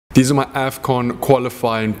These are my AFCON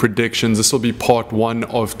qualifying predictions. This will be part 1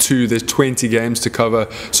 of 2. There's 20 games to cover.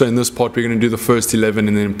 So in this part, we're going to do the first 11,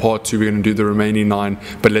 and then in part 2, we're going to do the remaining 9.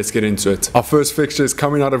 But let's get into it. Our first fixture is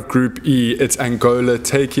coming out of Group E. It's Angola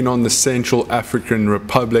taking on the Central African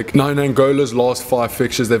Republic. Now in Angola's last 5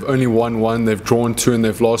 fixtures, they've only won 1, they've drawn 2, and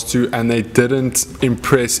they've lost 2. And they didn't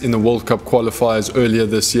impress in the World Cup qualifiers earlier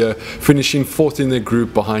this year, finishing 4th in their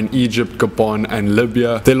group behind Egypt, Gabon, and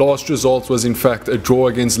Libya. Their last result was in fact a draw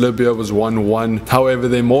against Libya, was 1-1. However,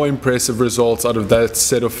 their more impressive results out of that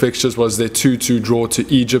set of fixtures was their 2-2 draw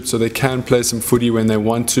to Egypt, so they can play some footy when they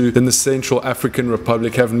want to. Then the Central African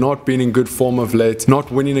Republic have not been in good form of late, not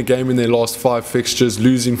winning a game in their last 5 fixtures,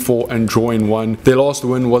 losing 4 and drawing 1. Their last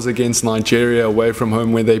win was against Nigeria away from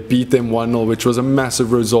home, where they beat them 1-0, which was a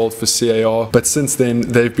massive result for CAR. But since then,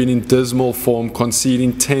 they've been in dismal form,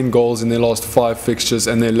 conceding 10 goals in their last 5 fixtures,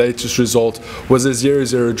 and their latest result was a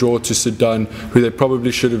 0-0 draw to Sudan, who they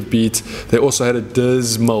probably should have beat. They also had a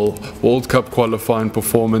dismal World Cup qualifying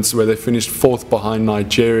performance where they finished 4th behind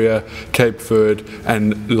Nigeria, Cape Verde,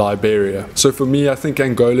 and Liberia. So for me, I think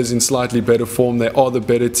Angola is in slightly better form. They are the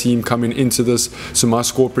better team coming into this. So my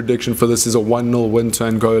score prediction for this is a 1-0 win to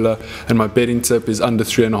Angola, and my betting tip is under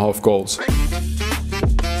 3.5 goals.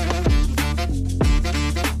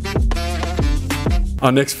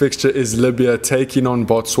 Our next fixture is Libya taking on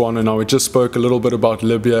Botswana. Now, we just spoke a little bit about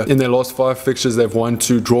Libya. In their last 5 fixtures, they've won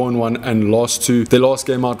 2, drawn 1, and lost 2. Their last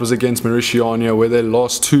game out was against Mauritania, where they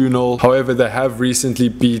lost 2-0. However, they have recently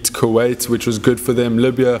beat Kuwait, which was good for them.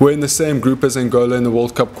 Libya were in the same group as Angola in the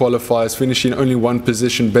World Cup qualifiers, finishing only 1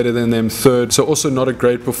 position better than them, 3rd. So also not a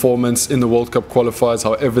great performance in the World Cup qualifiers.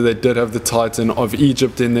 However, they did have the titan of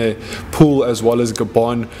Egypt in their pool, as well as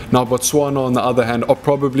Gabon. Now, Botswana, on the other hand, are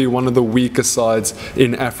probably one of the weaker sides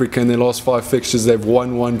in Africa. In their last 5 fixtures, they've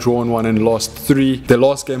won 1, drawn 1, and lost 3. Their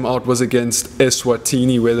last game out was against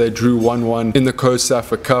Eswatini, where they drew 1-1 in the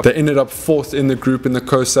COSAFA Cup. They ended up 4th in the group in the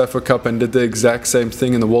COSAFA Cup and did the exact same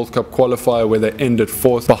thing in the World Cup qualifier, where they ended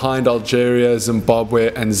 4th behind Algeria,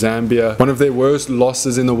 Zimbabwe, and Zambia. One of their worst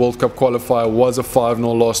losses in the World Cup qualifier was a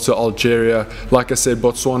 5-0 loss to Algeria. Like I said,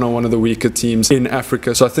 Botswana are one of the weaker teams in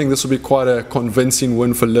Africa, so I think this will be quite a convincing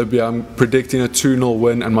win for Libya. I'm predicting a 2-0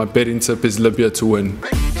 win, and my betting tip is Libya to win.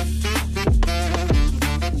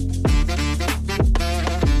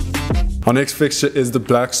 Our next fixture is the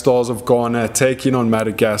Black Stars of Ghana taking on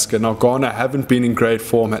Madagascar. Now, Ghana haven't been in great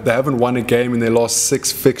form. They haven't won a game in their last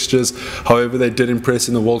 6 fixtures. However, they did impress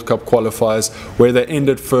in the World Cup qualifiers, where they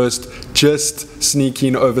ended 1st, just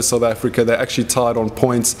sneaking over South Africa. They actually tied on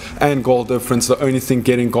points and goal difference. The only thing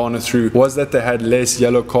getting Ghana through was that they had less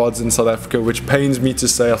yellow cards in South Africa, which pains me to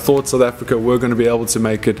say. I thought South Africa were going to be able to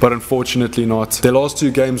make it, but unfortunately not. Their last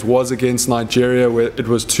 2 games was against Nigeria, where it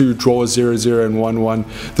was 2 draws, 0-0 and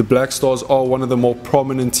 1-1. The Black Stars are one of the more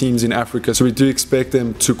prominent teams in Africa, so we do expect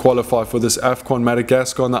them to qualify for this AFCON.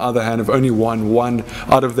 Madagascar, on the other hand, have only won 1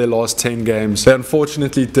 out of their last 10 games. They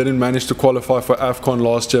unfortunately didn't manage to qualify for AFCON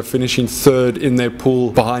last year, finishing 3rd in their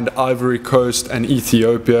pool behind Ivory Coast and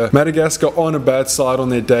Ethiopia. Madagascar on a bad side on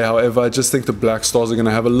their day. However, I just think the Black Stars are going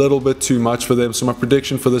to have a little bit too much for them, so my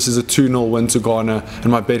prediction for this is a 2-0 win to Ghana,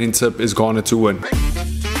 and my betting tip is Ghana to win.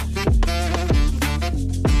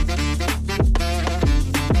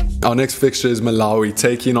 Our next fixture is Malawi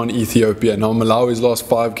taking on Ethiopia. Now, Malawi's last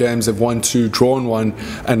 5 games, they've won 2, drawn 1,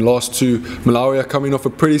 and lost 2. Malawi are coming off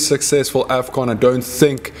a pretty successful AFCON. I don't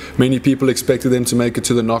think many people expected them to make it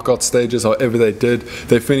to the knockout stages. However, they did.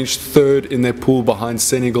 They finished 3rd in their pool behind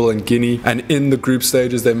Senegal and Guinea. And in the group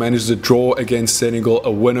stages, they managed a draw against Senegal,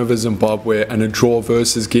 a win over Zimbabwe, and a draw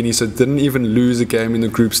versus Guinea. So didn't even lose a game in the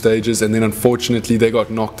group stages. And then unfortunately, they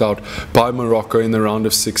got knocked out by Morocco in the round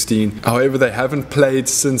of 16. However, they haven't played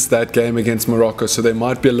since that game against Morocco, so they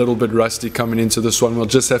might be a little bit rusty coming into this one. We'll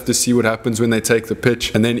just have to see what happens when they take the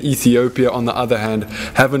pitch. And then Ethiopia, on the other hand,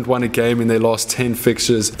 haven't won a game in their last 10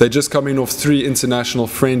 fixtures. They're just coming off 3 international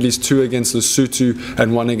friendlies, 2 against Lesotho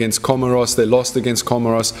and 1 against Comoros. They lost against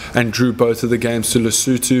Comoros and drew both of the games to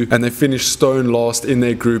Lesotho, and they finished stone last in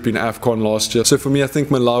their group in AFCON last year. So for me, I think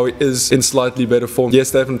Malawi is in slightly better form.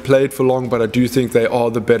 Yes, they haven't played for long, but I do think they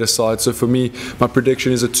are the better side. So for me, my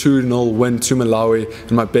prediction is a 2-0 win to Malawi,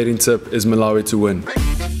 and my betting tip is Malawi to win.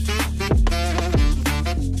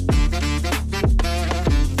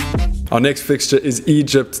 Our next fixture is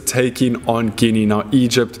Egypt taking on Guinea. Now,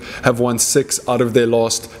 Egypt have won 6 out of their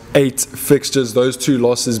last 8 fixtures, those 2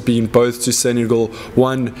 losses being both to Senegal,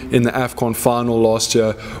 one in the AFCON final last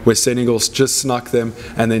year where Senegal just snuck them,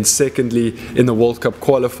 and then secondly in the World Cup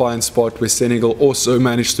qualifying spot where Senegal also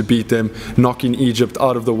managed to beat them, knocking Egypt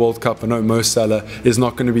out of the World Cup. I know Mo Salah is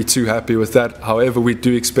not going to be too happy with that. However, we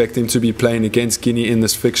do expect him to be playing against Guinea in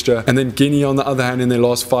this fixture. And then Guinea, on the other hand, in their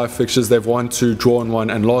last 5 fixtures, they've won 2, drawn 1,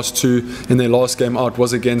 and lost 2. In their last game out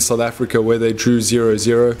was against South Africa, where they drew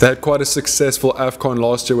 0-0. They had quite a successful AFCON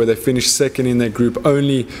last year where they finished second in their group,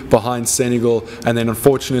 only behind Senegal, and then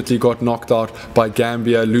unfortunately got knocked out by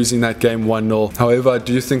Gambia, losing that game 1-0. However, I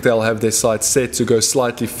do think they'll have their sights set to go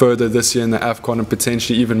slightly further this year in the AFCON and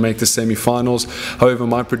potentially even make the semi-finals. However,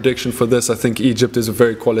 my prediction for this, I think Egypt is a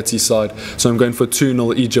very quality side, so I'm going for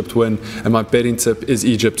 2-0 Egypt win, and my betting tip is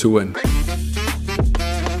Egypt to win.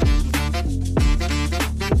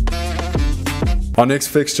 Our next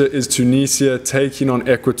fixture is Tunisia taking on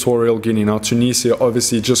Equatorial Guinea. Now, Tunisia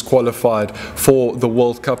obviously just qualified for the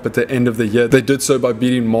World Cup at the end of the year. They did so by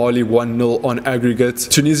beating Mali 1-0 on aggregate.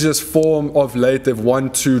 Tunisia's form of late, they've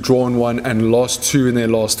won 2, drawn 1, and lost 2 in their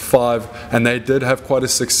last 5. And they did have quite a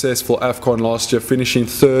successful AFCON last year, finishing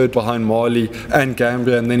 3rd behind Mali and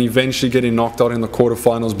Gambia, and then eventually getting knocked out in the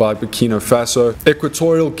quarterfinals by Burkina Faso.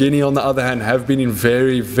 Equatorial Guinea, on the other hand, have been in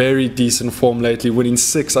very, very decent form lately, winning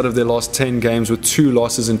 6 out of their last 10 games with 2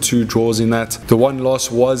 losses and 2 draws in that. The one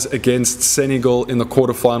loss was against Senegal in the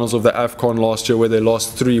quarterfinals of the AFCON last year, where they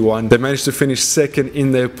lost 3-1. They managed to finish second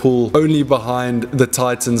in their pool, only behind the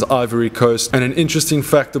Titans Ivory Coast. And an interesting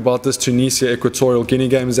fact about this Tunisia Equatorial Guinea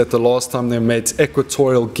game is that the last time they met,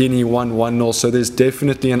 Equatorial Guinea won 1-0, so there's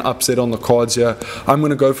definitely an upset on the cards here. I'm going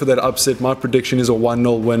to go for that upset. My prediction is a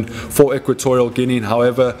 1-0 win for Equatorial Guinea.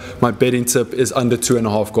 However, my betting tip is under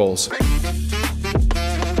 2.5 goals.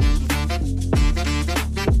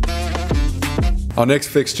 Our next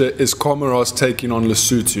fixture is Comoros taking on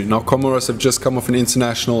Lesotho. Now, Comoros have just come off an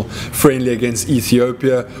international friendly against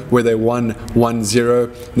Ethiopia where they won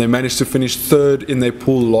 1-0. They managed to finish 3rd in their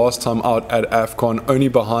pool last time out at AFCON, only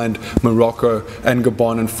behind Morocco and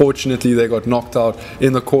Gabon. Unfortunately, they got knocked out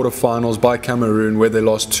in the quarterfinals by Cameroon, where they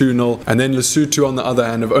lost 2-0. And then Lesotho, on the other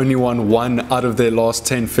hand, have only won 1 out of their last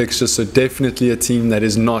 10 fixtures, so definitely a team that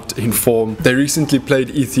is not in form. They recently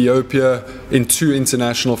played Ethiopia in 2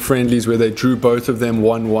 international friendlies where they drew both of them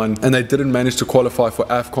 1-1, and they didn't manage to qualify for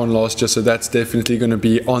AFCON last year, so that's definitely going to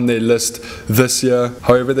be on their list this year.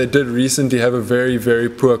 However, they did recently have a very, very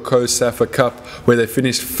poor COSAFA Cup where they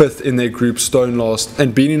finished 5th in their group, stone last,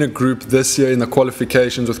 and being in a group this year in the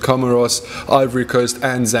qualifications with Comoros, Ivory Coast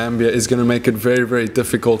and Zambia is going to make it very, very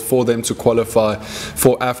difficult for them to qualify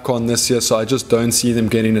for AFCON this year, so I just don't see them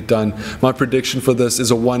getting it done. My prediction for this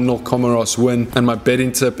is a 1-0 Comoros win, and my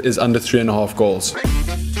betting tip is under 3.5 goals.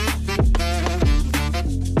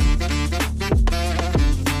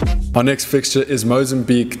 Our next fixture is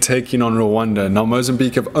Mozambique taking on Rwanda. Now,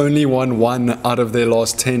 Mozambique have only won 1 out of their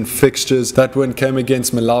last 10 fixtures. That win came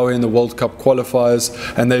against Malawi in the World Cup qualifiers,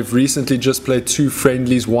 and they've recently just played 2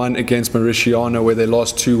 friendlies, one against Mauritius where they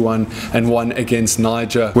lost 2-1, and one against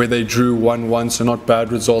Niger where they drew 1-1, so not bad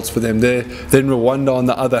results for them there. Then Rwanda, on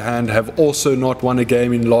the other hand, have also not won a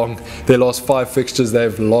game in long. Their last 5 fixtures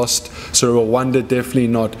they've lost, so Rwanda definitely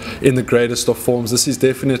not in the greatest of forms. This is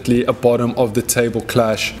definitely a bottom of the table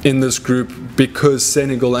clash in this group, because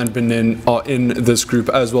Senegal and Benin are in this group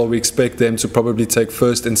as well. We expect them to probably take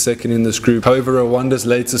 1st and 2nd in this group. However, Rwanda's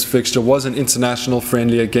latest fixture was an international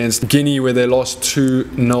friendly against Guinea where they lost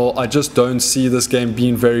 2-0. I just don't see this game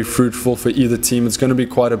being very fruitful for either team. It's going to be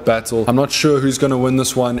quite a battle. I'm not sure who's going to win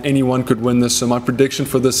this one. Anyone could win this, so my prediction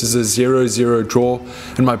for this is a 0-0 draw,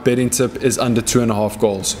 and my betting tip is under 2.5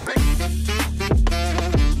 goals.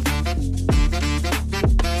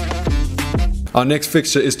 Our next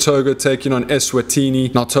fixture is Togo taking on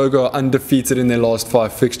Eswatini. Now, Togo are undefeated in their last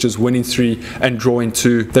 5 fixtures, winning 3 and drawing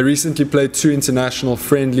 2. They recently played 2 international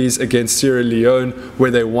friendlies against Sierra Leone where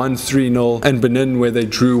they won 3-0, and Benin where they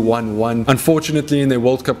drew 1-1. Unfortunately, in their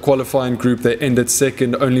World Cup qualifying group, they ended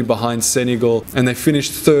 2nd, only behind Senegal, and they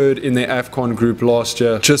finished 3rd in their AFCON group last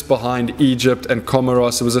year, just behind Egypt and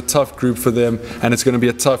Comoros. It was a tough group for them, and it's going to be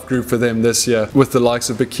a tough group for them this year, with the likes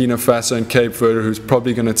of Burkina Faso and Cape Verde, who's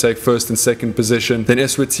probably going to take 1st and 2nd position. Then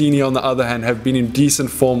Eswatini, on the other hand, have been in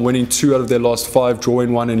decent form, winning 2 out of their last 5,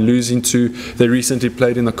 drawing 1 and losing 2. They recently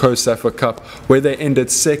played in the COSAFA Cup where they ended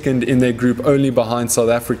 2nd in their group, only behind South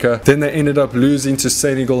Africa. Then they ended up losing to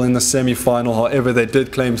Senegal in the semi-final. However, they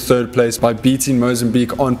did claim 3rd place by beating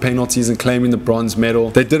Mozambique on penalties and claiming the bronze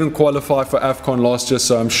medal. They didn't qualify for AFCON last year,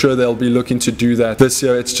 so I'm sure they'll be looking to do that this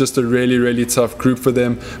year. It's just a really, really tough group for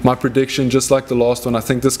them. My prediction, just like the last one, I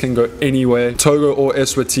think this can go anywhere. Togo or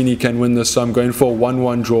Eswatini can win this, so I'm I'm going for a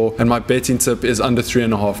 1-1 draw, and my betting tip is under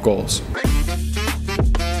 3.5 goals.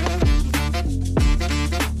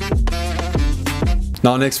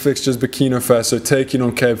 Now next fixture is Burkina Faso taking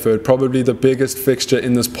on Cape Verde, probably the biggest fixture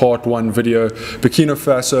in this part 1 video. Burkina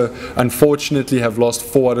Faso unfortunately have lost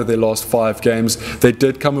 4 out of their last 5 games. They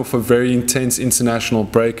did come off a very intense international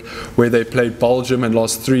break where they played Belgium and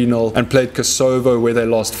lost 3-0 and played Kosovo where they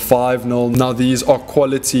lost 5-0. Now these are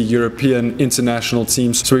quality European international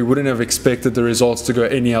teams, so we wouldn't have expected the results to go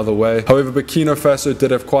any other way. However, Burkina Faso did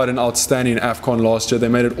have quite an outstanding AFCON last year. They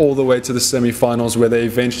made it all the way to the semi-finals where they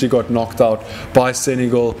eventually got knocked out by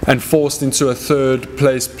Senegal and forced into a 3rd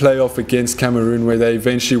place playoff against Cameroon where they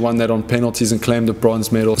eventually won that on penalties and claimed the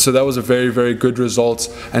bronze medal. So that was a very, very good result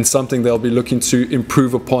and something they'll be looking to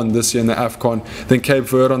improve upon this year in the AFCON. Then Cape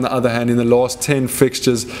Verde, on the other hand, in the last 10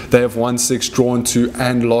 fixtures, they have won 6, drawn 2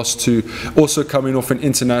 and lost 2. Also coming off an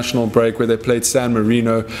international break where they played San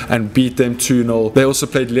Marino and beat them 2-0. They also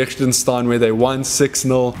played Liechtenstein where they won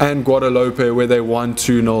 6-0 and Guadeloupe where they won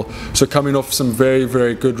 2-0. So coming off some very,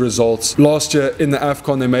 very good results. Last year in the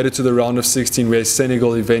AFCON, they made it to the round of 16 where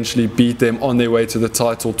Senegal eventually beat them on their way to the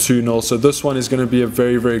title 2-0. So this one is going to be a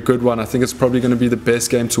very, very good one. I think it's probably going to be the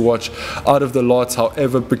best game to watch out of the lot.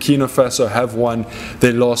 However, Burkina Faso have won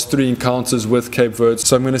their last 3 encounters with Cape Verde.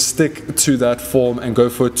 So I'm going to stick to that form and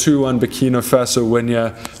go for a 2-1 Burkina Faso win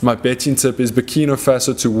here. My betting tip is Burkina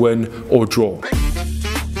Faso to win or draw.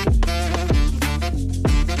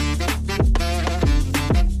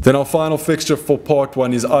 Then our final fixture for part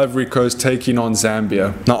 1 is Ivory Coast taking on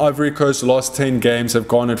Zambia. Now Ivory Coast last 10 games have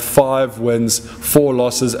garnered 5 wins, 4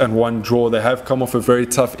 losses and 1 draw. They have come off a very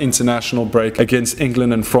tough international break against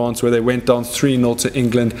England and France where they went down 3-0 to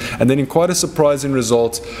England and then in quite a surprising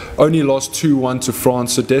result only lost 2-1 to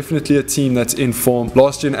France. So definitely a team that's in form.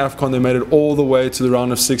 Last year in AFCON they made it all the way to the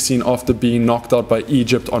round of 16 after being knocked out by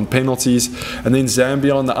Egypt on penalties. And then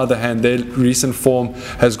Zambia on the other hand, their recent form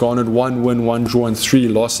has garnered 1 win, 1 draw and 3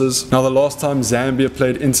 losses. Now the last time Zambia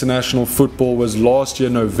played international football was last year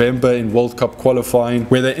November in World Cup qualifying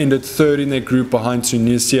where they ended 3rd in their group behind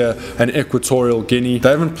Tunisia and Equatorial Guinea. They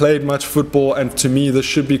haven't played much football and to me this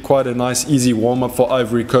should be quite a nice easy warm-up for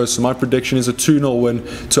Ivory Coast. So my prediction is a 2-0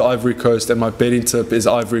 win to Ivory Coast and my betting tip is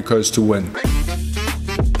Ivory Coast to win.